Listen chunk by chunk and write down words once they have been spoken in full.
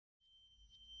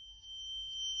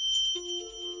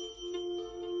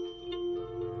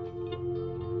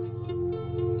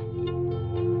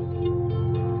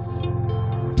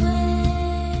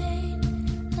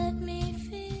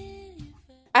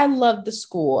I loved the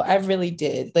school. I really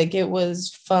did. Like it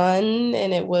was fun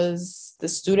and the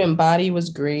student body was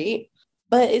great,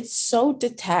 but it's so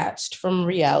detached from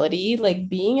reality. Like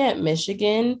being at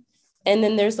Michigan, and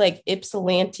then there's like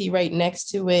Ypsilanti right next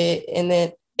to it. And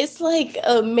then it's like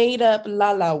a made up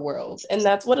la la world. And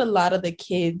that's what a lot of the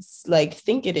kids like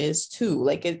think it is too.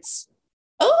 Like it's,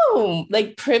 oh,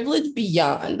 like privilege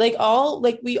beyond. Like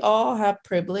we all have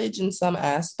privilege in some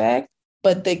aspect,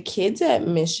 but the kids at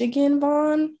Michigan,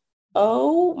 Vaughn,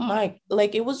 oh my,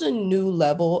 like it was a new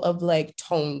level of like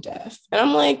tone deaf. And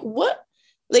I'm like, what?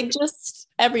 Like just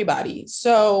everybody.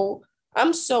 So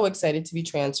I'm so excited to be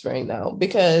transferring though,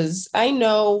 because I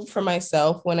know for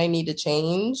myself when I need to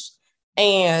change,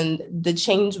 and the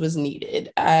change was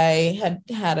needed. I had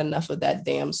had enough of that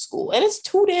damn school, and it's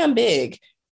too damn big,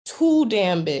 too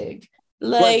damn big.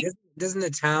 What Like doesn't the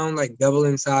town like double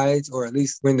in size, or at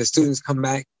least when the students come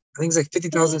back? I think it's like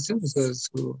 50,000 students go to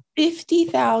school.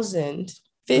 50,000,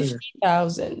 Yeah.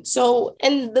 50,000. So,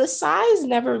 and the size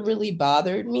never really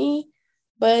bothered me,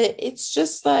 but it's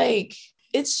just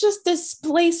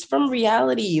displaced from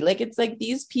reality. Like, it's like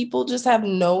these people just have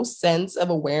no sense of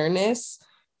awareness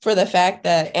for the fact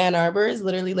that Ann Arbor is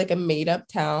literally like a made up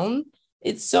town.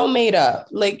 It's so made up,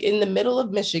 like in the middle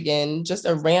of Michigan, just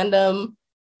a random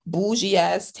bougie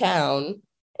ass town.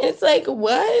 And it's like,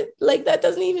 what? Like that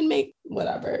doesn't even make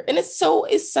whatever. And it's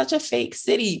such a fake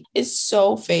city. It's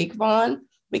so fake, Vaughn,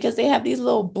 because they have these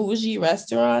little bougie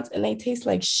restaurants and they taste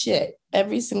like shit,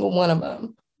 every single one of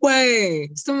them.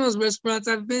 Wait, some of those restaurants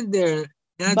I've been there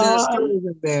and I've done Vaughn, stories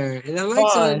up there. And I like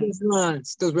some of the Vaughn,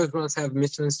 restaurants. Those restaurants have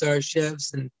Michelin star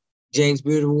chefs and James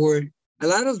Beard Award. A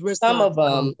lot of those some restaurants,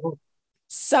 of them,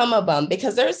 some of them,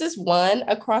 because there's this one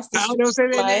across the oh, street don't say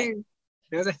from their my, name.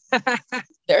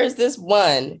 there's this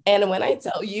one. And when I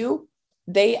tell you,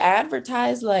 they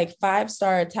advertise like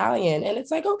 5-star Italian. And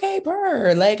it's like, okay,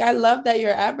 per. Like, I love that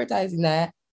you're advertising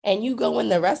that. And you go in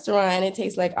the restaurant and it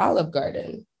tastes like Olive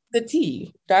Garden. The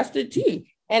tea. That's the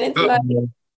tea. And it's like,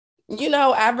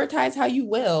 Uh-oh. advertise how you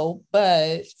will,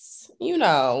 but you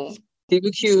know, Keep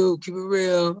it cute, keep it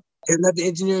real. It's not the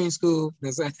engineering school.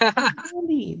 That's like,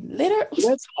 really, literally,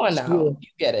 that's come on yeah. now. You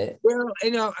get it. Well,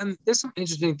 there's some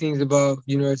interesting things about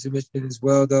University of Michigan as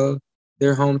well, though.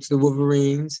 They're home to the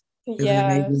Wolverines. They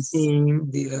have an amazing Yes. team.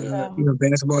 The Yeah.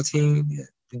 basketball team.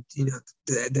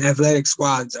 The athletic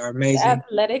squads are The amazing.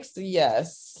 athletics,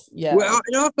 yes. Yes. Well,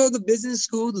 and also the business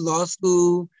school, the law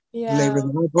school, the labor Yeah.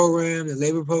 law program, the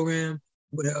labor program.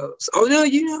 What else? Oh no,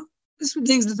 there's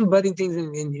some budding things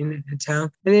in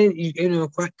town. And then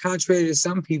quite contrary to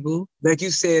some people, like you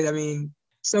said, I mean,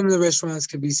 some of the restaurants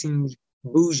could be seen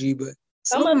bougie, but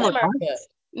some Some of of them them are are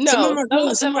good. some of them No,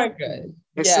 are some good. of them are good.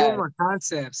 And some of them Yeah. are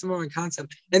concepts. Some are in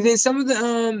concept. And then some of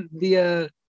the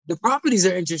properties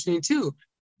are interesting too.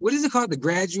 What is it called? The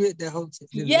Graduate. That whole.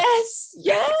 Yes.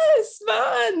 Yes,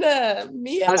 man.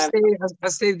 Me and I my stayed. I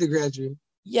stayed the Graduate.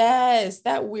 yes,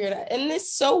 that weird. And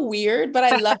it's so weird, but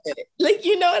I love it. Like,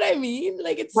 you know what I mean?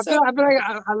 Like it's so I feel like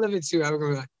I love it too. I'm gonna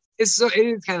be like, it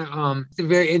is kind of it's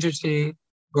very interesting,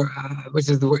 or which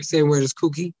is the same word as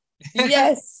kooky.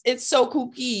 yes, it's so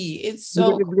kooky. It's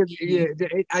Because, so yeah,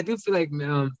 kooky. I do feel like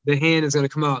the hand is gonna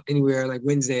come out anywhere like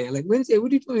Wednesday. Like Wednesday,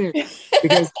 what are you doing here?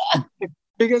 Because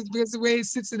because the way it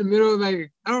sits in the middle,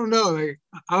 like I don't know, like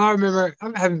I remember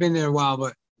I haven't been there in a while,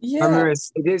 but I Yeah. remember it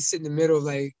did sit in the middle of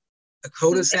like a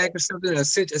cul-de-sac or something, a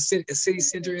city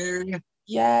center area.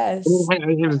 Yes.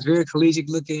 It was very collegiate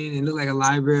looking and looked like a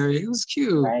library. It was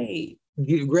cute. Right.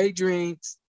 Great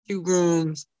drinks, cute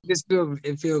rooms. It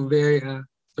feel very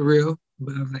surreal.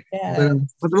 But I was like, Yeah.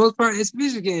 for the most part, it's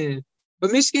Michigan.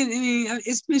 But Michigan, I mean,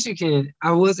 it's Michigan.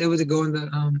 I was able to go in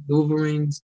the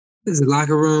Wolverines. There's the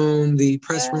locker room, the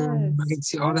press room. I Yes. can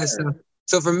see all that stuff. Sure.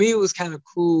 So for me, it was kind of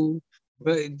cool.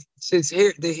 But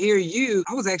to hear you,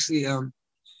 I was actually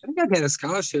I think I had a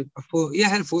scholarship, I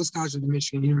had a full scholarship to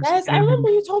Michigan University. Yes, I remember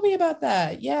you told me about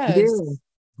that. Yeah. Yes.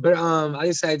 But I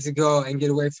decided to go and get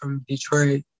away from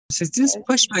Detroit to just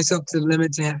push myself to the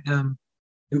limit and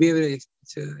be able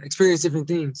to experience different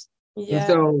things. And Yeah.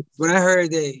 so when I heard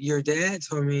that your dad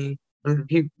told me,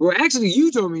 actually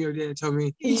you told me your dad told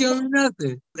me, he told me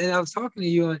nothing. And I was talking to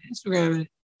you on Instagram and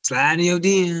sliding your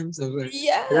DMs. I was like,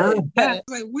 and I Yeah. was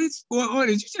like, what's going on?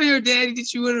 Did you tell your daddy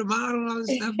that you were a model and all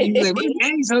this stuff? And he was like, my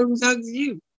daddy told me to talk to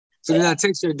you. So then I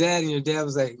texted your dad, and your dad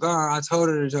was like, "Gar, I told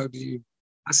her to talk to you."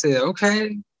 I said,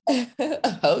 "Okay." And then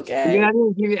Okay. I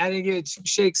didn't give it two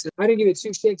shakes. I didn't give it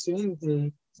two shakes or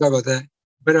anything. Sorry about that.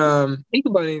 But think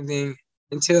about anything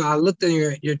until I looked at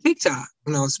your TikTok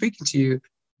when I was speaking to you,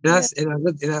 Yeah. and I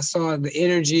looked and I saw the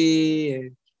energy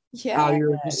and how Yeah.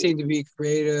 you seemed to be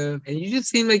creative, and you just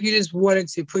seemed like you just wanted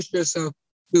to push yourself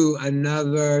to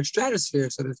another stratosphere,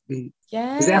 so to speak.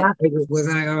 Is that Yeah. how,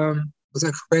 was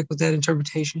I correct with that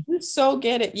interpretation? You so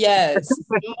get it. Yes,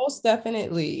 most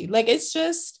definitely. Like it's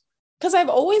just because I've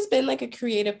always been like a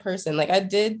creative person. Like I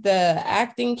did the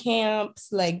acting camps,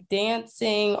 like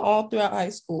dancing all throughout high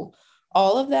school,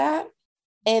 all of that.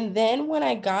 And then when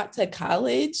I got to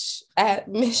college at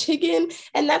Michigan,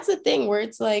 and that's the thing where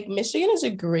it's like Michigan is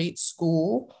a great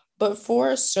school, but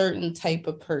for a certain type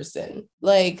of person,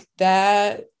 like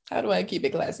that, how do I keep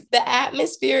it classy? The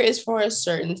atmosphere is for a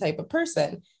certain type of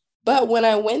person. But when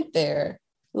I went there,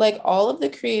 like all of the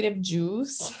creative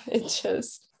juice,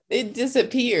 it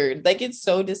disappeared. Like it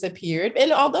so disappeared.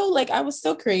 And although like I was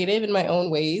still creative in my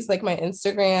own ways, like my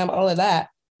Instagram, all of that,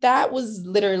 that was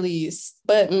literally,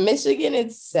 but Michigan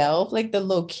itself, like the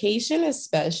location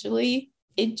especially,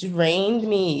 it drained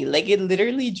me. Like it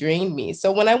literally drained me.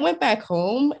 So when I went back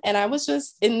home and I was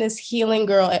just in this healing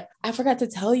girl, I forgot to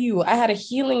tell you, I had a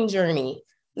healing journey.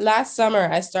 Last summer,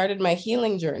 I started my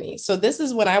healing journey. So this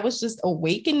is when I was just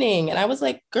awakening and I was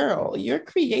like, girl, you're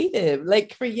creative,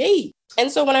 like create. And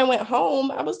so when I went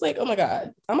home, I was like, oh my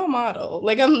God, I'm a model.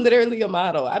 Like I'm literally a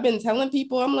model. I've been telling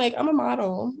people, I'm like, I'm a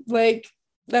model. Like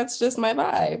that's just my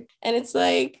vibe. And it's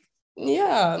like,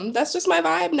 yeah, that's just my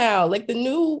vibe now. Like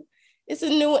it's a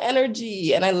new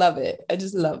energy and I love it. I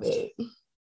just love it.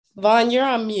 Vaughn, you're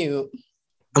on mute.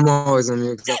 I'm always on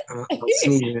mute because I'm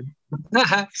sneezing.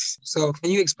 So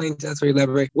can you explain to us or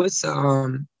elaborate what's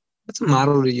a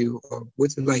model to you, or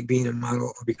what's it like being a model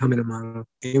or becoming a model,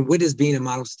 and what does being a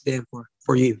model stand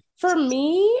for you? For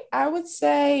me, I would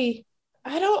say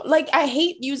I don't like, I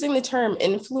hate using the term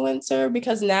influencer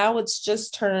because now it's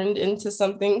just turned into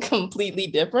something completely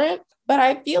different. But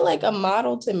I feel like a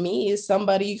model to me is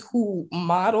somebody who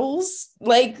models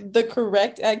like the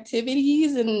correct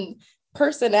activities and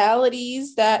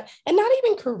personalities that, and not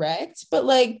even correct, but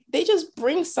like they just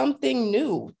bring something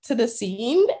new to the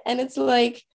scene. And it's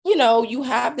like, you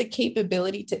have the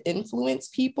capability to influence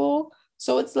people.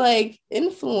 So it's like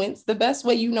influence the best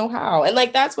way you know how. And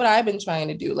like that's what I've been trying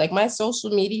to do. Like my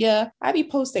social media, I be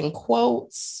posting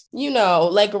quotes,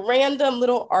 like random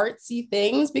little artsy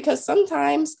things because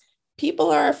sometimes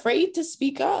people are afraid to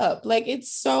speak up. Like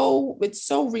it's so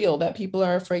real that people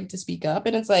are afraid to speak up.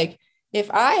 And it's like if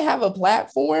I have a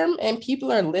platform and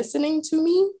people are listening to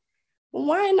me,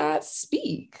 why not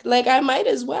speak? Like I might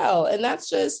as well. And that's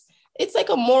just, it's like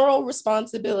a moral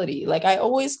responsibility. Like I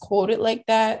always quote it like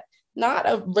that, not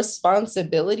a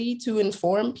responsibility to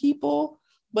inform people,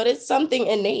 but it's something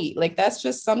innate. Like that's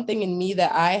just something in me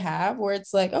that I have where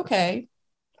it's like, okay,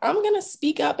 I'm going to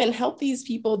speak up and help these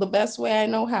people the best way I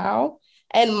know how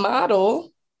and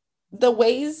model the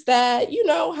ways that,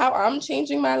 how I'm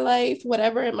changing my life,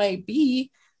 whatever it might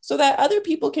be, so that other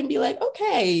people can be like,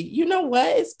 okay, you know what?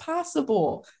 It's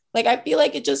possible. Like, I feel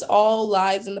like it just all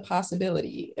lies in the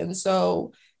possibility. And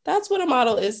so that's what a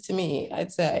model is to me,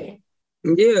 I'd say.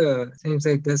 Yeah, seems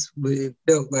like that's what it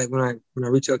felt like when I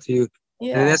reached out to you, and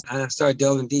Yeah. that's and I started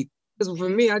delving deep. Because for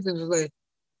me, I just was like,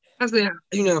 I said,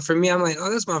 for me, I'm like,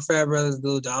 oh, that's my frat brother's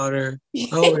little daughter.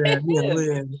 Oh yeah,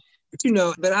 yeah.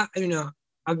 But but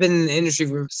I've been in the industry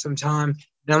for some time,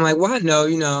 and I'm like, well, I know,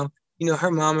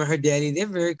 her mama, her daddy, they're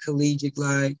very collegiate,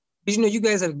 like, 'cause, you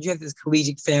have this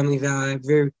collegiate family vibe,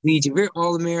 very collegiate, very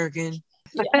all American.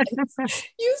 Yes.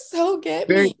 You so get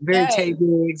Very, me. very Yes. Tay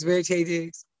Diggs, very Tay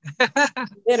Diggs.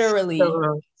 Literally.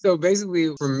 So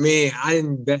basically, for me, I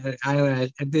didn't bet an eyelash.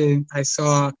 And then I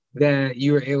saw that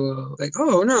you were able, like,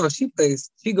 oh no, she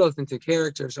goes into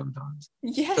character sometimes.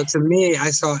 Yeah. So to me,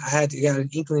 I had to get an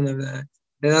inkling of that.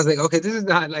 And I was like, okay, this is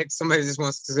not like somebody just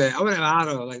wants to say, I want an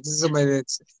auto. Like, this is somebody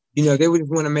that's, they would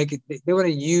want to make it, they want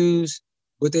to use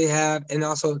what they have, and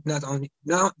also not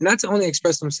to only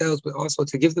express themselves, but also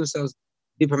to give themselves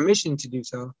the permission to do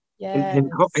so. And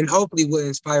Yes. hopefully will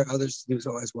inspire others to do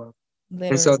so as well.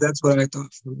 And so Literally. that's what I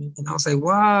thought for me. And I was like,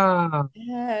 wow. I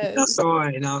Yes. saw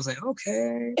it and I was like,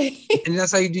 okay. And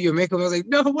that's how you do your makeup. I was like,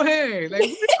 no way. Like,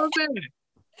 what was that?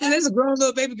 And there's a grown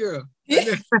little baby girl.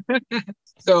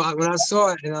 So when I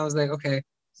saw it and I was like, okay,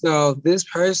 so this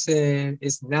person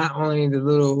is not only the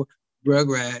little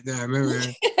rugrat that I remember,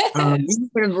 Yes. this is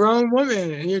like a grown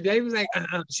woman. And your dad was like,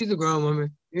 she's a grown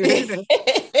woman.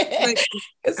 Like,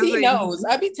 Because I was he like, knows.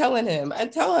 I be telling him. I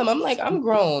tell him, I'm like, I'm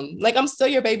grown. Like, I'm still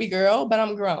your baby girl, but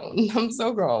I'm grown. I'm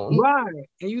so grown. why?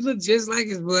 And you look just like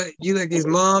his butt. You like his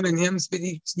mom and him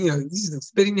spitting, he's a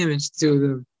spitting image to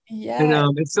them. And Yeah.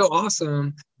 it's so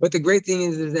awesome. But the great thing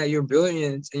is that your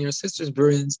brilliance and your sister's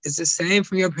brilliance is the same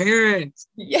from your parents.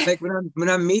 Yeah. Like when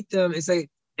I meet them, it's like,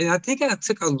 and I think I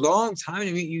took a long time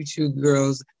to meet you two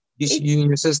girls. you and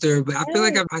your sister. But I feel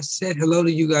like Yes. I said hello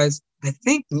to you guys. I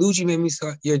think Luigi made me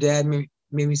saw your dad made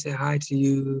me say hi to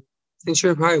you since you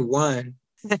were probably one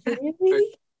or,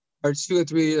 Really? or 2 or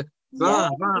 3. Yes.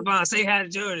 Vaughn, say hi to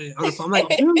Jordan on the phone. I'm like,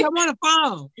 dude, I'm on the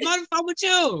phone. I'm on the phone with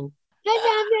you.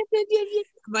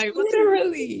 I'm like, what the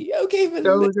Literally. Okay, but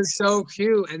So it was just so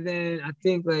cute. And then I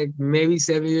think like maybe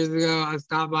 7 years ago, I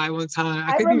stopped by one time.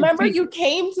 I I couldn't even remember speak. you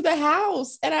came to the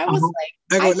house and I was Uh-huh.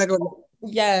 Like like, a, like a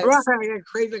yes. right,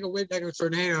 crazy like a wind, like a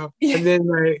tornado. And then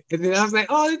I was like,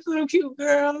 oh, these little cute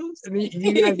girls. And then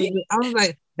you guys, I was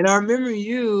like, and I remember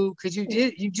you because you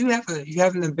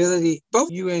have an ability. Both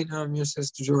you and your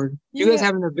sister Jordan, you guys Yeah.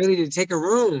 have an ability to take a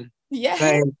room. Yeah.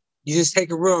 Like you just take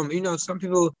a room. Some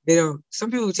people they don't. Some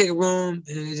people take a room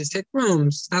and they just take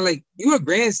rooms. It's not like you were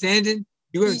grandstanding.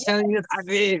 You were Yeah. telling us.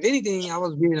 If anything, I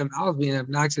was being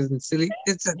obnoxious and silly.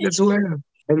 That's who I am.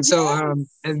 And so, Yes.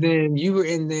 and then you were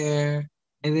in there,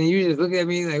 and then you just look at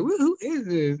me like, who is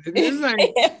this? And it's like,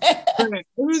 it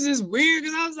was just weird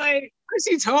because I was like, why is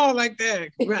she tall like that?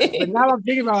 But now I'm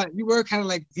thinking about it, you were kind of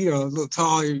like, a little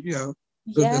tall,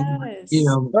 Yes.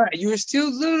 but you were still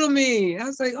little to me. I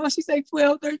was like, oh, she's like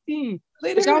 12, 13. But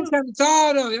y'all was Literally. kind of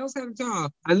tall though. Y'all was kind of tall.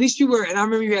 At least you were, and I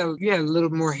remember you had a little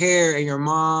more hair, and your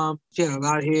mom, she had a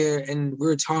lot of hair, and we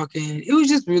were talking. It was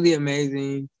just really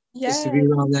amazing just to be Yes.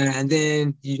 around that. And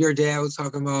then your dad was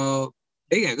talking about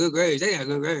they got good grades. They got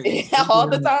good grades. All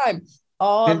the time.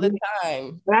 All And the then,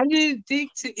 time. but I didn't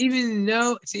think to even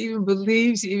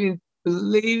believe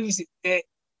that.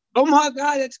 Oh my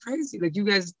God, that's crazy! Like you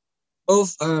guys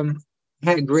both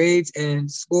had grades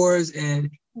and scores and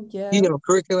Yeah.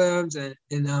 curriculums and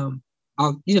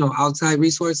outside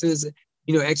resources,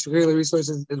 extracurricular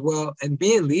resources as well, and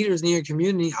being leaders in your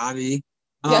community, Avi,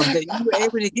 Yeah. that you were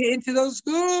able to get into those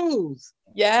schools.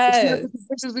 That you Yes. took the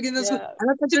pictures to get in those schools. Yeah. And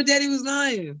I thought your daddy was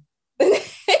lying. No,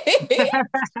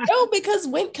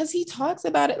 because he talks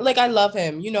about it. Like I love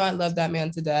him. I love that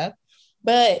man to death.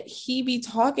 But he be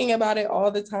talking about it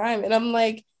all the time. And I'm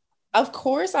like, of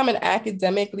course I'm an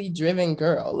academically driven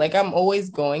girl. Like I'm always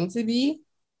going to be,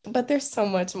 but there's so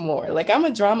much more. Like I'm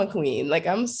a drama queen. Like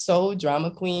I'm so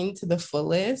drama queen to the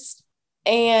fullest.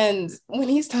 And when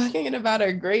he's talking about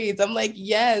our grades, I'm like,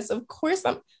 yes, of course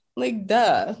I'm like,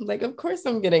 duh. Like, of course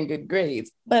I'm getting good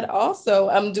grades, but also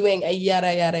I'm doing a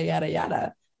yada, yada, yada,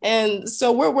 yada. And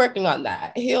so we're working on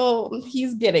that.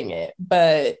 He's getting it.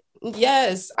 But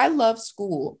yes, I love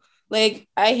school. Like,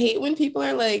 I hate when people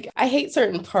are like, I hate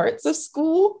certain parts of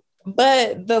school,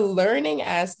 but the learning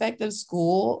aspect of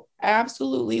school,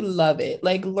 absolutely love it.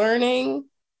 Like, learning,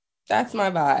 that's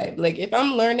my vibe. Like, if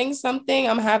I'm learning something,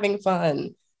 I'm having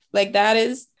fun. Like, that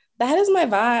is my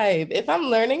vibe. If I'm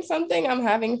learning something, I'm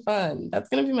having fun. That's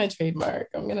gonna be my trademark.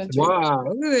 I'm gonna trademark. Wow,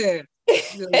 look at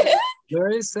that.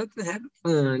 Learn something, have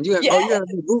fun. You Yeah, have a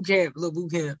boot camp, little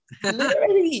boot camp.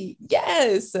 literally.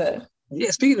 Yes. Yeah,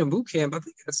 speaking of boot camp, I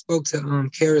think I spoke to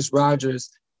Karis Rogers,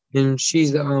 and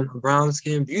she's a brown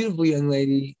skinned, beautiful young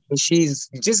lady, and she's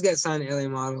just got signed to LA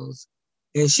Models,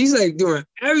 and she's like doing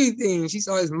everything. She's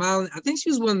always modeling. I think she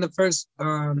was one of the first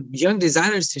young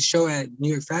designers to show at New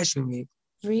York Fashion Week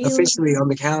Really? officially on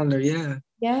the calendar. Yeah, and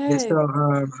Yes. so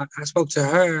I spoke to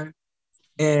her,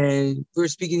 and we were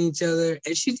speaking to each other,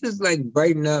 and she just like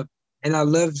brightened up, and I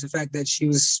loved the fact that she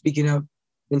was speaking up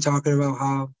and talking about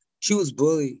how she was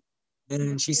bullied.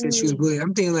 And she said she was Really? bullied.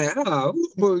 I'm thinking like, oh, who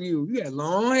bullied you? You had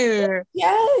long hair.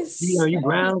 Yes. You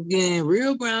brown skin,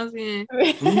 real brown skin.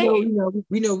 We know, Right.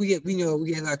 we get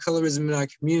a lot of colorism in our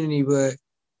community, but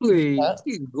please, Yep.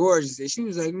 she's gorgeous. And she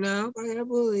was like, no, I got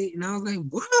bullied. And I was like,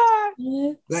 what?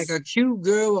 Like Yes. a cute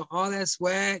girl with all that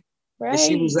swag. And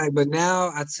she was Right. like, but now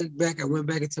I went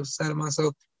back into the side of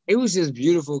myself. It was just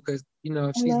beautiful because,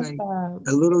 I she's love like that.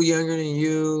 a little younger than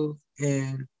you.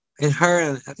 And her,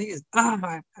 and I think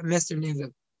I messed her name up.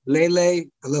 Lele. I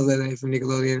love Lele from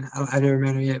Nickelodeon. I never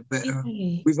met her yet, but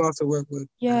Really? we've also worked with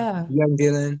Yeah. young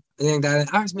Dylan. I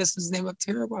always mess his name up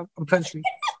terrible. I'm country.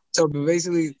 So but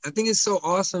basically, I think it's so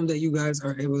awesome that you guys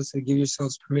are able to give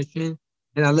yourselves permission.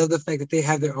 And I love the fact that they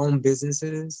have their own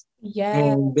businesses Yes.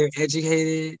 and they're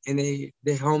educated and they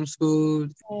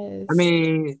homeschooled. I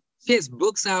mean, she has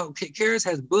books out. Karis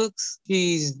has books.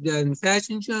 She's done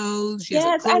fashion shows. She has a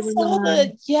Yes, I clothing saw line.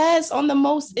 the yes on the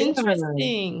most Yeah,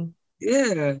 interesting.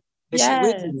 yeah. And she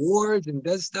wins Yes. awards and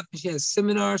does stuff. And she has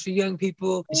seminars for young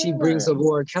people. And she brings Sure.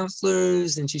 aboard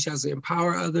counselors and she tries to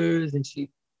empower others. And she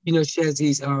has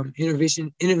these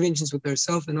interventions with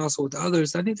herself and also with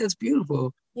others. I think that's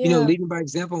beautiful. Yeah. Leading by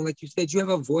example. And like you said, you have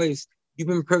a voice. You've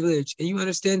been privileged and you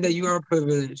understand that you are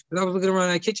privileged. Because I was looking around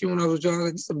that kitchen when I was young,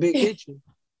 like, this is a big kitchen.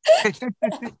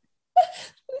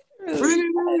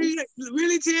 Really?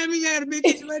 Really, Tammy, you had a big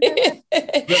kitchen like that?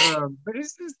 But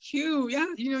it's just cute. Yeah,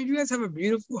 you guys have a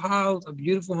beautiful house, a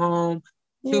beautiful home,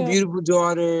 two Yeah. beautiful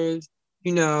daughters,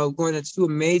 going to two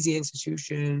amazing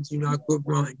institutions. I grew up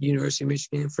around University of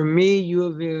Michigan. For me, U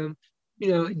of M,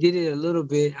 did it a little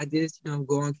bit. I did,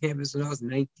 go on campus when I was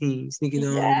 19, sneaking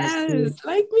on. Yes,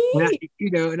 like And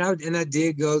me. I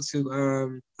did go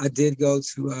to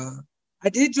I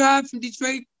did drive from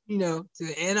Detroit,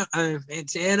 to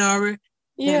Ann Arbor.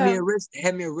 Yeah.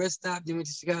 Had me a rest stop, then went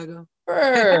to Chicago.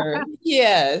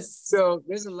 Yes. So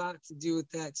there's a lot to do with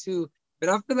that too. But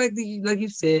I feel like you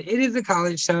said, it is a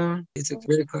college town. It's a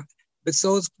great college, but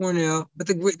so is Cornell. But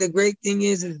the great thing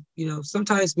is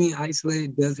sometimes being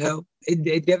isolated does help. It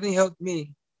definitely helped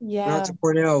me when I went Yeah. to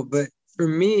Cornell. But for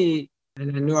me,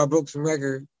 and I know I broke some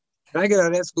record, but I got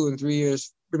out of that school in 3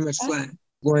 years, pretty much flat.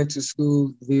 Going to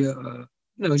school via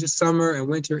just summer and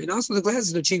winter, and also the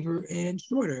classes are cheaper and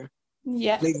shorter,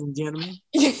 Yeah. ladies and gentlemen.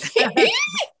 You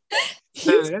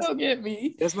still get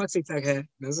me. That's my TikTok hat.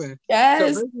 That's it. So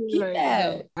Yes. basically, Keep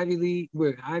that. Ivy League,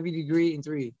 Ivy degree in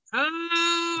 3.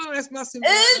 Oh, that's my symbol.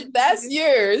 That's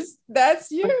yours. That's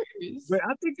But, yours. but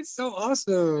I think it's so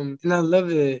awesome, and I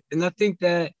love it. And I think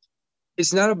that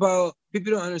it's not about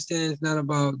people don't understand. It's not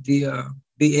about the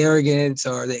arrogance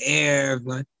or the air of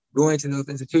going to those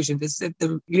institutions. It's that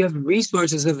you have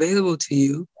resources available to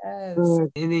you, Yes.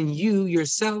 and then you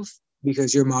yourself,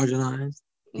 because you're marginalized,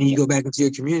 and you Yeah, go back into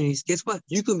your communities. Guess what?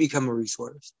 You can become a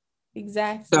resource.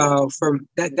 exactly. So from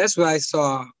that's what I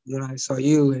saw when I saw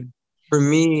you. And for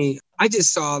me, I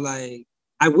just saw I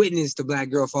witnessed the black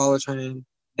girl follow trend,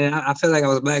 and I felt like I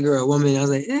was a black girl, a woman. I was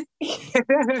like, eh.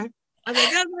 I was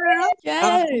like, that's her. I was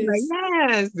like,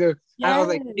 Yes. yes. So I was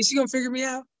like, is she Yes. gonna figure me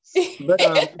out? But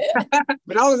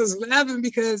but I was just laughing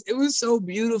because it was so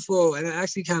beautiful, and I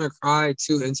actually kind of cried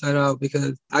too inside out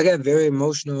because I got very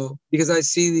emotional because I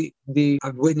see the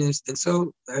I've witnessed, and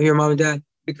so I hear mom and dad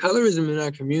the colorism in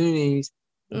our communities,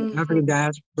 the African Mhm.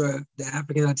 diaspora, the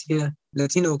African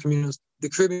Latino communities, the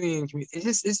Caribbean community.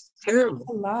 It's terrible.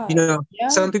 A lot. Yeah.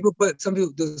 Some people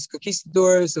those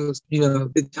conquistadors, those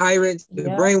the tyrants, the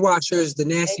Yeah. brainwashers, the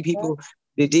nasty Exactly. people,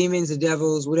 the demons, the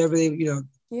devils, whatever it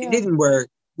Yeah. didn't work.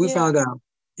 We Yeah. found out.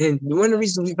 And one of the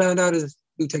reasons we found out is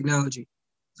through technology.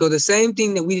 So the same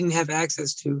thing that we didn't have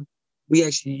access to, we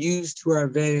actually used to our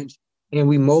advantage and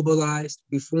we mobilized,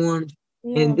 we formed.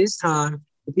 And Yeah. this time,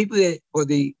 the people that, or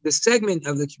the segment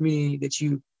of the community that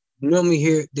you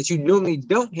normally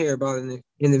don't hear about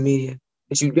in the media,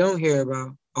 that you don't hear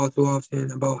about all too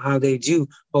often about how they do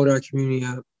hold our community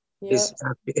up Yeah. is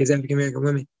African American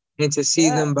women. And to see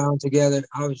Yeah. them bound together,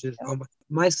 I was just, oh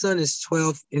my son is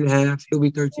 12 and a half. He'll be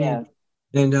 13. Yeah.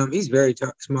 And he's very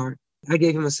smart. I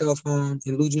gave him a cell phone,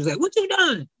 and Luigi was like, "What you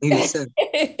done?" He was 7.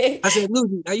 I said,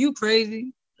 "Luigi, are you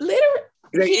crazy?" Literally,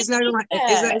 Like he it's not did gonna,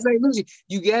 that. it's like Luigi,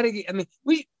 you gotta get. I mean,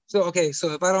 we so okay.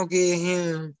 So if I don't get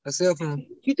him a cell phone,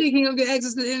 you think he gonna get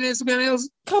access to the internet? Somebody else?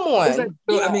 Come It's like on.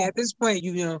 so. I Yeah. mean, at this point,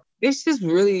 it's just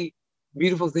really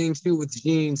beautiful things too with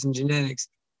genes and genetics.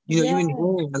 Yeah. You've been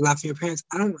hearing a lot from your parents.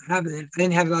 I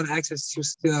didn't have a lot of access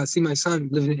to see my son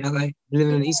living in LA, living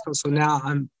Yeah. on the East Coast. So now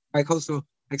I'm bi-coastal.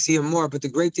 I see him more. But the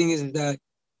great thing is that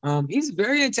he's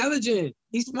very intelligent.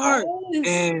 He's smart, Yes.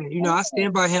 and I stand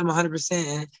Yes. by him 100%.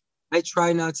 And I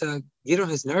try not to get on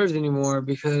his nerves anymore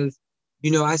because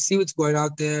I see what's going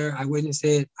out there. I witness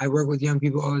it. I work with young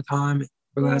people all the time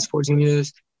for the Yeah. last 14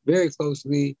 years, very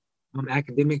closely,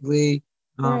 academically.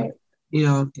 Right.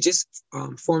 Just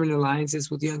forming alliances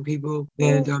with young people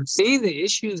Yeah. and seeing the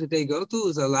issues that they go through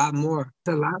is a lot more.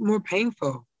 It's a lot more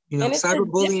painful. And it's a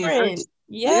Cyberbullying hurts. different.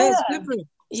 Yeah, Yeah. it's different.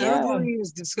 Yeah. Cyberbullying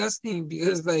is disgusting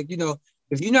because,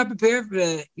 if you're not prepared for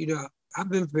that, I've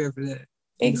been prepared for that.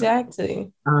 You know,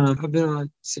 Exactly. I've been on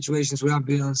situations where I've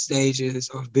been on stages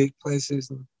or big places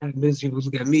and had business people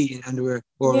look at me in underwear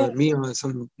Yeah. or me on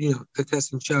some,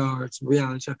 contestant show or some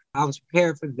reality show. I was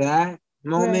prepared for that Right.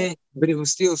 moment, but it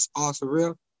was still all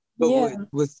surreal. But Yeah.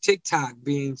 with TikTok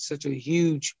being such a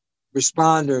huge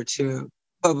responder to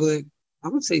public, I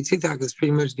would say TikTok has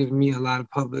pretty much given me a lot of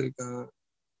public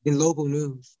in local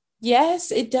news.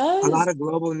 Yes, it A lot does. of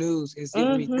global news is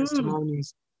giving me Mm-hmm.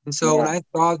 testimonies. And so when Yeah. I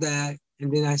saw that,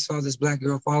 and then I saw this black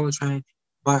girl follow train,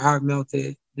 my heart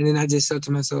melted. And then I just said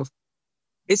to myself,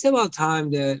 it's about time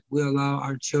that we allow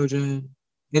our children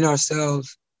and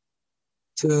ourselves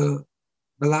to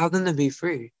allow them to be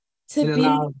free To and be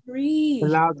allow free.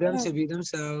 allow them Yeah. to be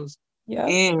themselves Yep.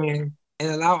 and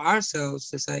allow ourselves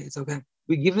to say it's okay.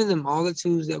 We're giving them all the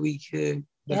tools that we could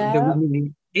that we Yeah.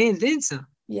 need and then some.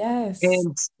 Yes.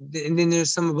 And then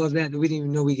there's some above that we didn't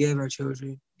even know we gave our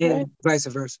children, Right. and vice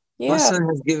versa. Yeah. My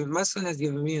son has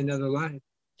given me another life.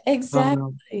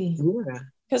 Exactly. Yeah.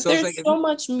 Because So it's like there's so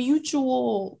much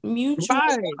mutual right,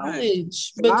 right.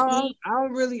 knowledge So between. I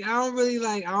don't really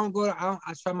like, I don't go to,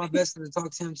 I try my best not to talk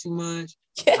to him too much.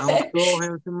 I don't Yeah. troll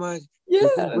him too much. If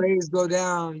his Yeah. grades go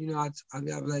down, I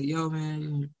gotta be like, yo,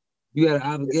 man, you got an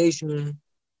obligation.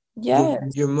 Your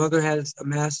Yes. mother has a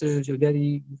master's, your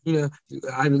daddy,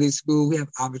 Ivy League school. We have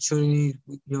opportunities.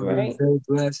 We're Right. very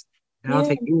blessed. And I don't Yeah.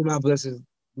 take any of my blessings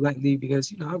lightly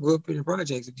because, I grew up in the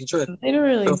projects in Detroit. So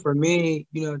Literally. for me,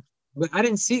 but I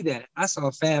didn't see that. I saw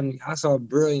family. I saw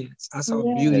brilliance. I saw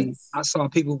beauty. Yes. I saw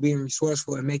people being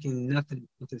resourceful and making nothing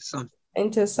into something.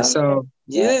 Into And something. so,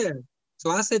 Yeah. yeah.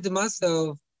 So I said to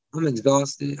myself, I'm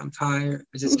exhausted. I'm tired.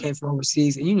 I just came from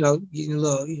overseas. And, getting a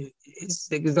little, it's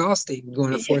exhausting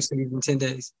going to four cities in 10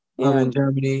 days. I'm Yeah. in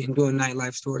Germany and doing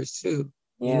nightlife stories too.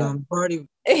 Yeah. I'm party.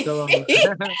 So,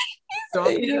 so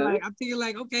Yeah. I'm thinking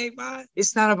like, okay, fine.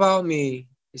 It's not about me.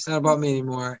 It's not about me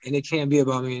anymore. And it can't be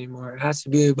about me anymore. It has to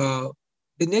be about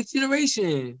the next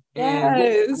generation and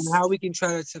Yes. how we can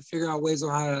try to figure out ways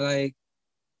on how to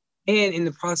and in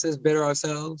the process better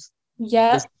ourselves.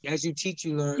 Yeah. Because as you teach,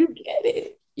 you learn. You get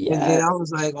it. And Yeah. then I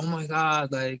was like, oh my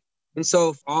God, and so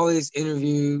I've always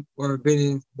interviewed or been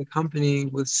in the company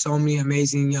with so many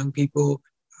amazing young people,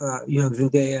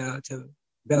 Zendaya to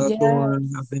Bella Thorne.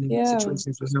 I've Yes. been in Yeah.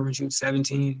 situations with her when she was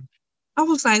 17. I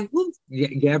was like, who?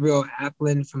 Gabrielle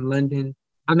Aplin from London.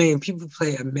 I mean, people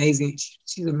play amazing.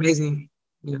 She's amazing.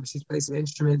 She's played some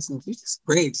instruments and she's just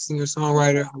great singer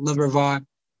songwriter. I love her vibe.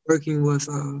 Working with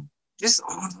just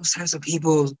all those types of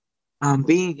people,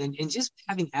 being and just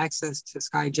having access to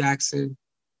Sky Jackson,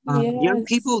 young Yes.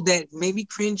 people that maybe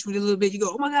cringe with a little bit. You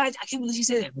go, oh my God, I can't believe she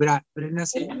said that. But then I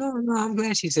say, Yeah. no, no, I'm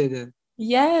glad she said that.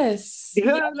 Yes.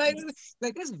 Yeah, Yes.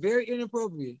 like that's very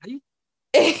inappropriate. Are you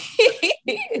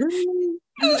Yeah. really?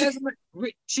 You ask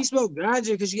me, she smoked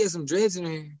ganja because she had some dreads in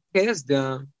her hair. Okay, that's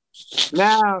dumb.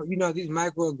 Now, these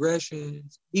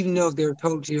microaggressions, even though if they're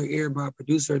told to your ear by a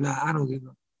producer or not, I don't give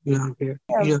a, I don't care.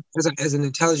 As an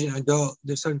intelligent adult,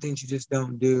 there's certain things you just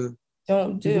don't do.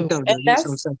 Don't You just do. don't And do. You just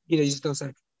don't that's, say. You just don't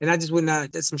say. And I just would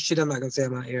not. That's some shit I'm not gonna say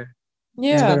in my ear. It's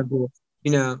yeah. better for,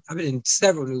 I've been in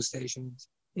several news stations.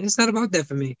 And it's not about that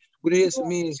for me. What it is for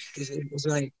me is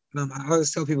like, I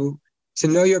always tell people to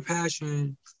know your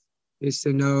passion is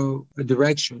to know a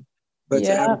direction, but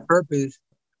to have a Yeah. purpose,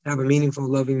 to have a meaningful,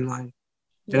 loving life.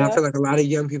 And I Yeah. feel like a lot of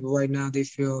young people right now, they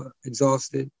feel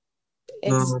exhausted.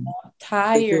 Um, they feel,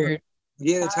 Tired.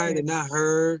 yeah, they're tired. They're Tired. not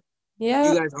heard.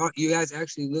 Yeah. You guys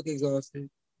actually look exhausted.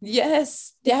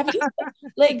 Yes. Have you,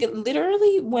 like,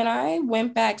 literally when I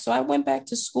went back, so I went back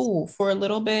to school for a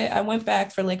little bit. I went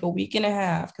back for like a week and a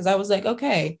half because I was like,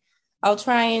 okay, I'll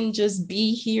try and just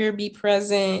be here, be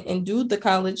present, and do the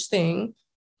college thing.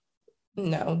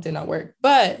 No, did not work.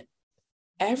 But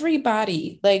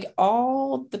everybody, like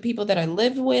all the people that I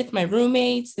lived with, my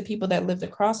roommates, the people that lived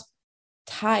across,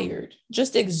 tired,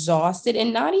 just exhausted,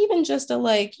 and not even just a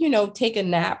like, take a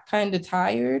nap kind of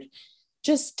tired,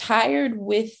 just tired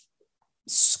with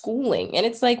schooling. And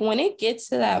it's like when it gets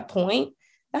to that point,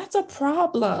 that's a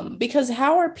problem because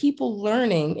how are people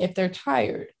learning if they're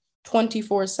tired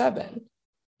 24/7?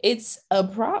 It's a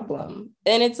problem.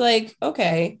 And it's like,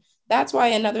 okay, that's why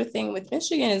another thing with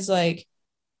Michigan is like,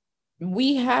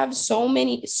 we have so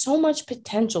much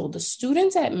potential. The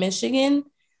students at Michigan,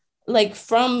 like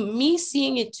from me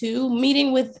seeing it too,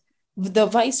 meeting with the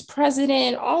vice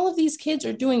president, all of these kids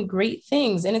are doing great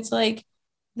things. And it's like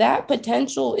that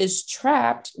potential is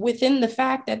trapped within the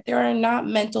fact that there are not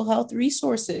mental health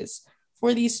resources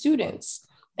for these students.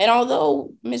 And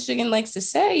although Michigan likes to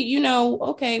say,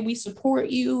 okay, we support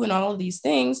you and all of these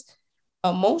things,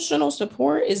 emotional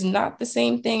support is not the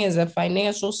same thing as a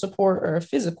financial support or a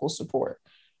physical support.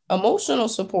 Emotional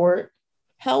support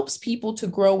helps people to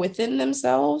grow within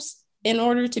themselves in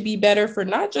order to be better for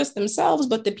not just themselves,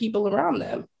 but the people around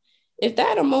them. If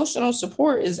that emotional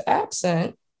support is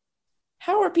absent,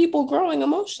 how are people growing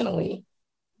emotionally?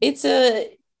 It's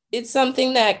a it's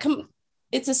something that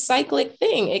it's a cyclic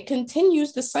thing. It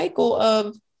continues the cycle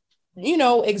of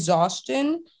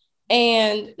exhaustion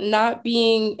and not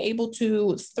being able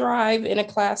to thrive in a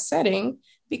class setting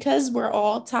because we're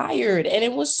all tired. And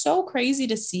it was so crazy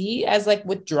to see as like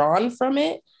withdrawn from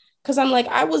it. Cause I'm like,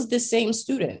 I was the same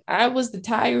student. I was the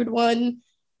tired one.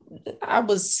 I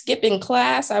was skipping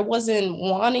class. I wasn't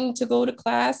wanting to go to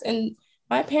class. And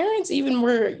my parents even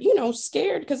were,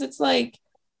 scared because it's like,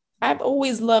 I've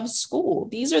always loved school.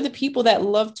 These are the people that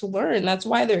love to learn. That's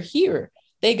why they're here.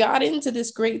 They got into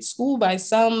this great school by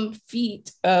some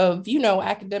feat of,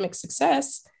 academic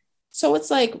success. So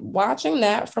it's like watching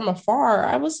that from afar,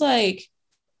 I was like,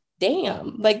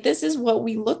 damn, like this is what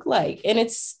we look like. And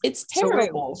it's So wait,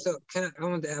 terrible. so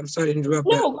I'm sorry to interrupt,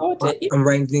 but No, go to I'm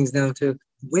writing things down too.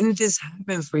 When did this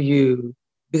happen for you?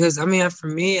 Because I mean, for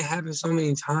me, it happened so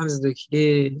many times as a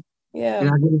kid, and yeah.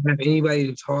 I didn't have anybody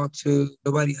to talk to.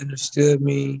 Nobody understood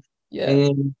me. And Yeah.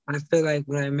 then I feel like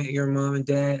when I met your mom and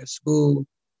dad at school,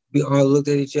 we all looked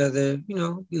at each other. You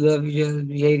know, we love each other,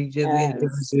 we hate each other, we had Yes.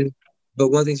 differences. But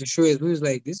one thing's for sure is we was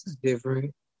like, this is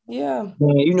different. Yeah.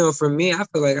 And, you know, for me, I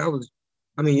feel like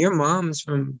I mean, your mom's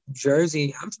from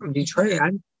Jersey. I'm from Detroit.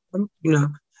 You know,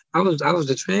 I was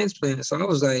a transplant. So I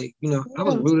was like, you know, I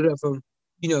was Yeah. rooted up from,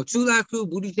 you know, Two Live Crew,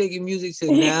 booty shaking music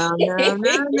to now, now,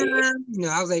 now, now. You know,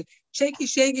 I was like, shake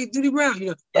it, Judy Brown. You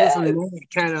know, I went from Yes. that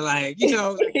kind of like, to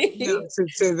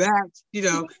that,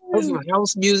 I went from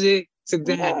house music to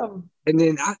that. Yeah. And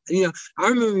then I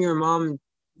remember your mom,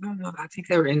 I don't know, I think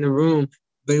they were in the room,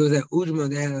 but it was at Ujima.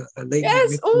 They had a late night Yes.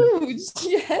 mix. Oh, And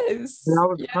yes. I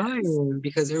was Yes. crying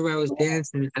because everybody was Yeah.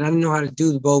 dancing, and I didn't know how to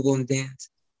do the bogo and dance.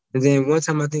 And then one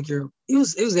time, I think it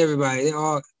was everybody. They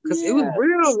all because it was Yeah.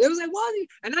 real. It was like what?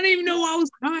 And I didn't even know why I was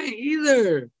crying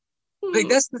either. Like Hmm.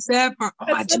 that's the sad part. Oh,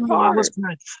 I That's the didn't know why I was part.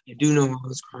 crying. I do know why I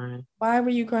was crying. Why were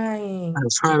you I crying?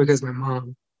 was crying because my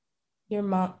mom, Your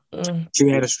mom. she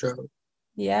had a stroke.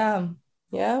 Yeah.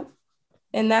 Yeah.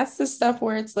 And that's the stuff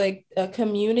where it's like a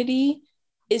community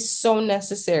is so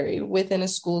necessary within a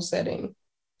school setting.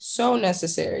 So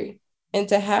necessary. And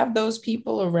to have those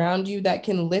people around you that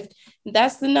can lift,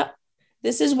 that's the not.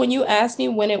 This is when you ask me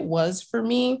when it was for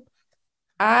me.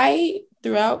 I,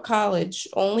 throughout college,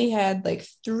 only had like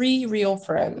three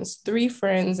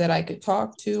friends that I could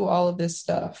talk to, all of this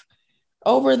stuff.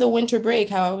 Over the winter break,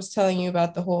 how I was telling you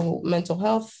about the whole mental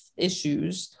health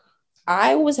issues,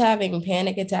 I was having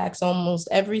panic attacks almost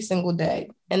every single day.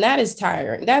 And that is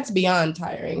tiring. That's beyond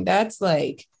tiring. That's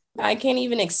like, I can't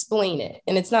even explain it.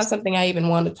 And it's not something I even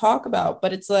want to talk about,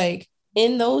 but it's like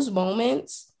in those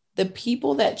moments, the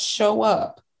people that show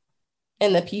up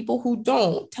and the people who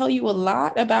don't tell you a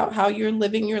lot about how you're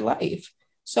living your life.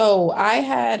 So I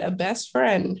had a best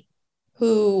friend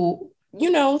who,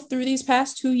 through these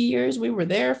past 2 years, we were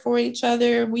there for each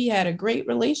other. We had a great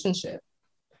relationship.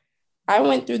 I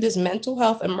went through this mental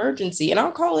health emergency, and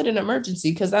I'll call it an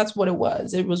emergency because that's what it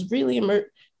was. It was really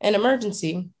an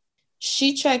emergency.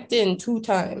 She checked in 2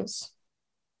 times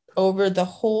over the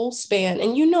whole span.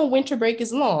 And winter break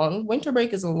is long. Winter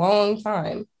break is a long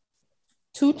time.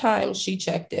 2 times she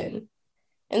checked in.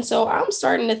 And so I'm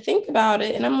starting to think about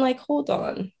it and I'm like, hold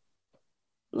on.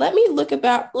 Let me look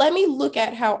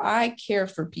at how I care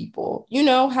for people,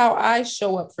 how I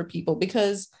show up for people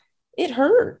because it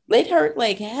hurt. It hurt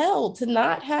like hell to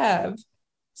not have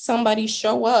somebody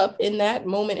show up in that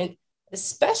moment, and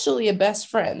especially a best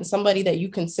friend, somebody that you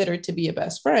consider to be a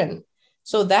best friend.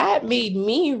 So that made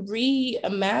me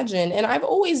reimagine. And I've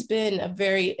always been a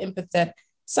very empathetic,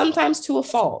 sometimes to a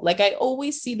fault. Like I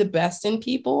always see the best in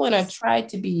people, and I've tried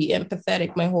to be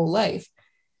empathetic my whole life.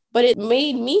 But it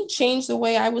made me change the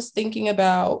way I was thinking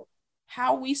about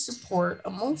how we support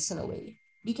emotionally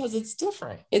because it's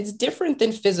different. It's different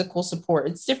than physical support.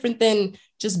 It's different than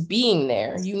just being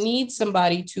there. You need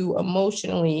somebody to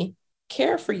emotionally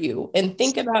care for you and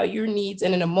think about your needs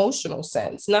in an emotional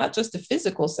sense, not just a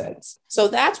physical sense. So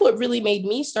that's what really made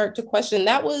me start to question.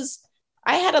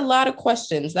 I had a lot of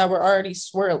questions that were already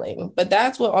swirling, but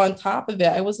that's what on top of it,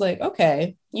 I was like,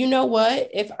 okay, you know what?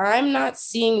 If I'm not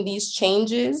seeing these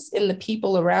changes in the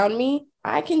people around me,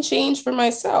 I can change for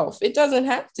myself. It doesn't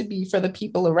have to be for the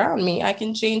people around me. I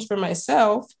can change for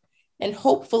myself. And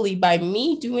hopefully, by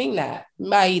me doing that,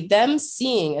 by them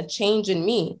seeing a change in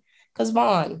me, because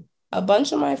Vaughn, a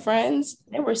bunch of my friends,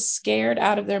 they were scared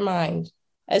out of their mind.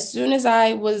 As soon as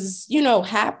I was,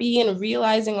 happy and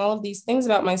realizing all of these things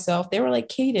about myself, they were like,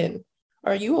 Kaden,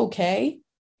 are you okay?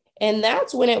 And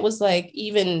that's when it was like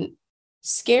even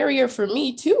scarier for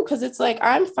me too, because it's like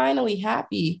I'm finally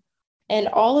happy and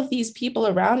all of these people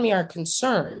around me are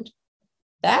concerned.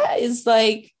 That is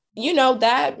like,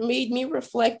 that made me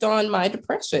reflect on my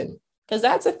depression because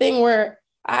that's a thing where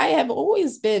I have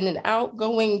always been an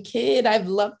outgoing kid. I've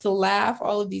loved to laugh,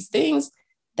 all of these things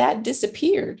that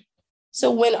disappeared. So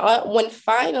when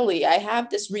finally I have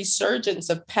this resurgence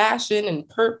of passion and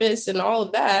purpose and all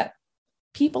of that,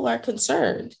 people are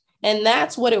concerned. And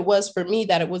that's what it was for me,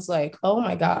 that it was like, oh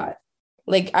my God,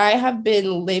 like I have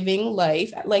been living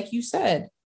life, like you said,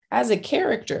 as a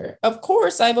character. Of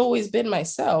course, I've always been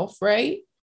myself, right?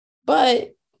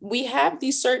 But we have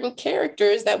these certain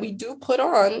characters that we do put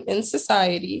on in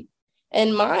society.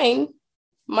 And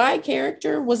my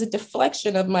character was a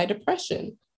deflection of my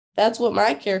depression. That's what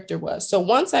my character was. So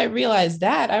once I realized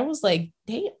that, I was like,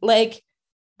 damn, like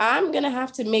I'm going to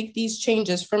have to make these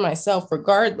changes for myself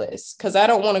regardless, because I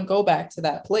don't want to go back to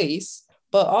that place.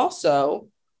 But also,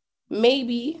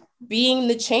 maybe being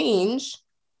the change,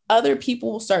 other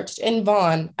people will start to. And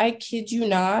Vaughn, I kid you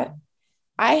not,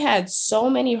 I had so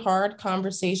many hard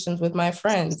conversations with my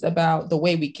friends about the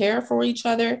way we care for each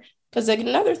other. Because, like,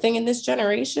 another thing in this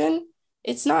generation,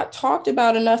 it's not talked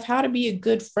about enough how to be a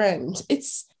good friend.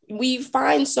 We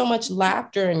find so much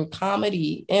laughter and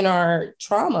comedy in our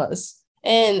traumas.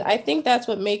 And I think that's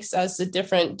what makes us a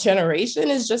different generation,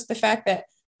 is just the fact that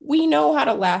we know how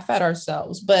to laugh at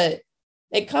ourselves, but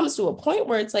it comes to a point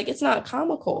where it's like, it's not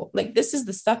comical. Like, this is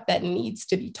the stuff that needs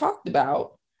to be talked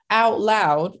about out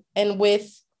loud and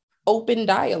with open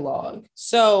dialogue.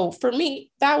 So for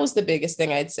me, that was the biggest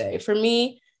thing I'd say. For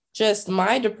me, just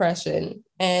my depression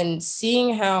and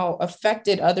seeing how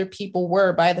affected other people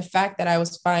were by the fact that I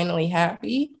was finally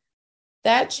happy,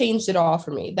 that changed it all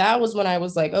for me. That was when I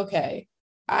was like, okay,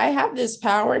 I have this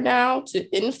power now to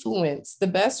influence the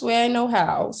best way I know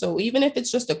how. So even if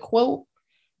it's just a quote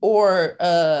or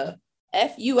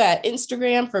F you at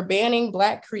Instagram for banning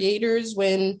Black creators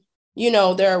when,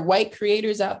 there are white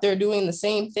creators out there doing the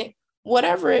same thing,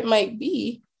 whatever it might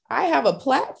be, I have a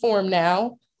platform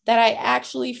now that I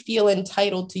actually feel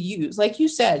entitled to use. Like you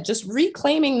said, just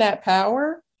reclaiming that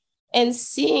power and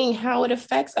seeing how it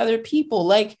affects other people.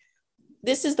 Like,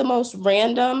 this is the most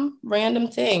random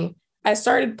thing. I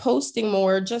started posting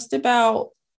more just about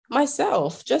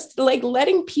myself, just like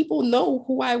letting people know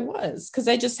who I was. Cause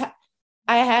I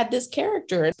had this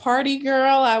character, party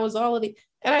girl. I was all of the,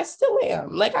 and I still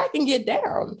am. Like, I can get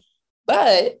down,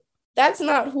 but that's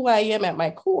not who I am at my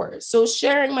core. So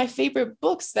sharing my favorite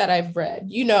books that I've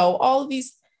read, all of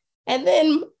these. And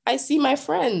then I see my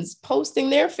friends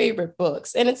posting their favorite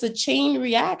books, and it's a chain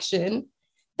reaction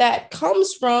that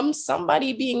comes from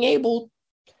somebody being able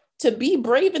to be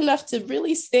brave enough to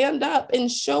really stand up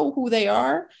and show who they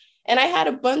are. And I had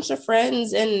a bunch of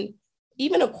friends and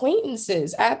even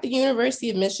acquaintances at the University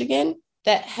of Michigan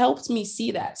that helped me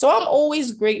see that. So I'm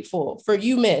always grateful for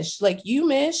UMich, like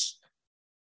UMich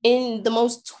in the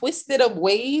most twisted of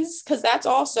ways, because that's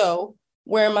also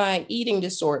where my eating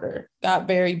disorder got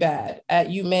very bad at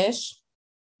UMich.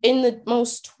 In the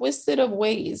most twisted of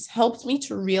ways, helped me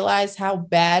to realize how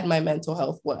bad my mental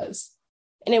health was.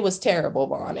 And it was terrible,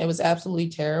 Vaughn. It was absolutely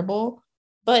terrible.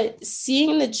 But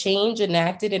seeing the change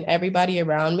enacted in everybody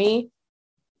around me,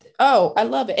 oh, I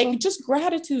love it. And just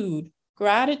gratitude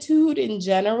in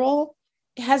general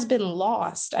has been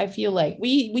lost. I feel like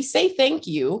we say thank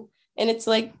you, and it's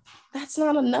like, that's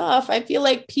not enough. I feel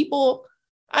like people,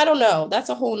 I don't know, that's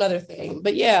a whole nother thing.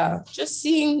 But yeah, just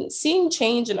seeing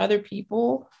change in other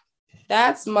people,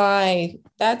 that's my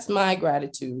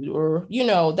gratitude. Or,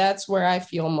 that's where I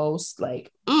feel most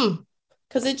like,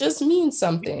 because it just means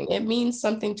something. It means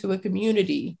something to a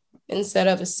community instead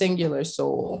of a singular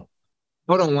soul.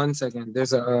 Hold on 1 second.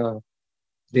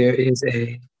 There is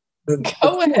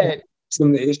Go ahead. some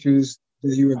of the issues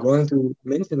that you were going through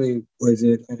mentally. Was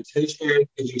it meditation?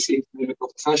 Did you seek medical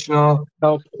professional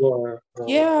help, or?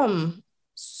 Yeah.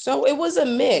 So it was a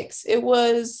mix.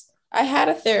 I had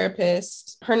a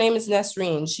therapist. Her name is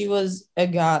Nesreen. She was a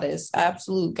goddess,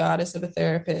 absolute goddess of a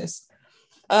therapist.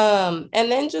 And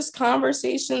then just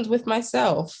conversations with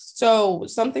myself. So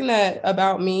something that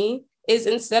about me is,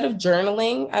 instead of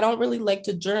journaling, I don't really like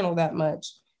to journal that much,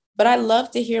 but I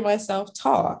love to hear myself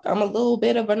talk. I'm a little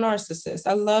bit of a narcissist.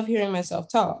 I love hearing myself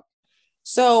talk.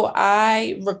 So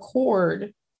I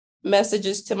record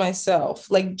messages to myself,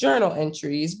 like journal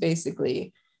entries,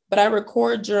 basically. But I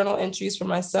record journal entries for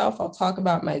myself. I'll talk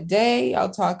about my day. I'll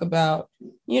talk about,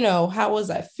 how was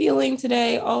I feeling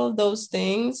today? All of those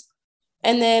things.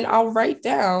 And then I'll write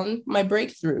down my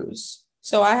breakthroughs.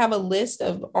 So I have a list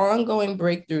of ongoing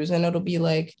breakthroughs, and it'll be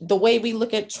like the way we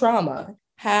look at trauma.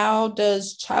 How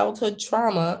does childhood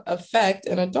trauma affect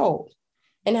an adult?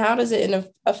 And how does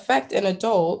it affect an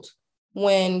adult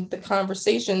when the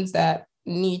conversations that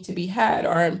need to be had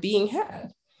aren't being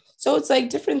had? So it's like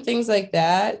different things like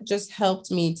that just helped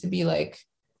me to be like,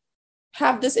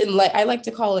 have this I like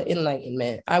to call it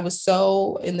enlightenment. I was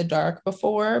so in the dark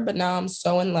before, but now I'm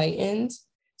so enlightened.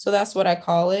 So that's what I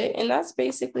call it. And that's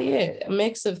basically it. A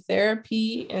mix of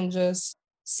therapy and just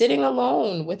sitting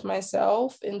alone with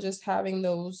myself and just having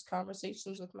those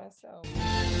conversations with myself.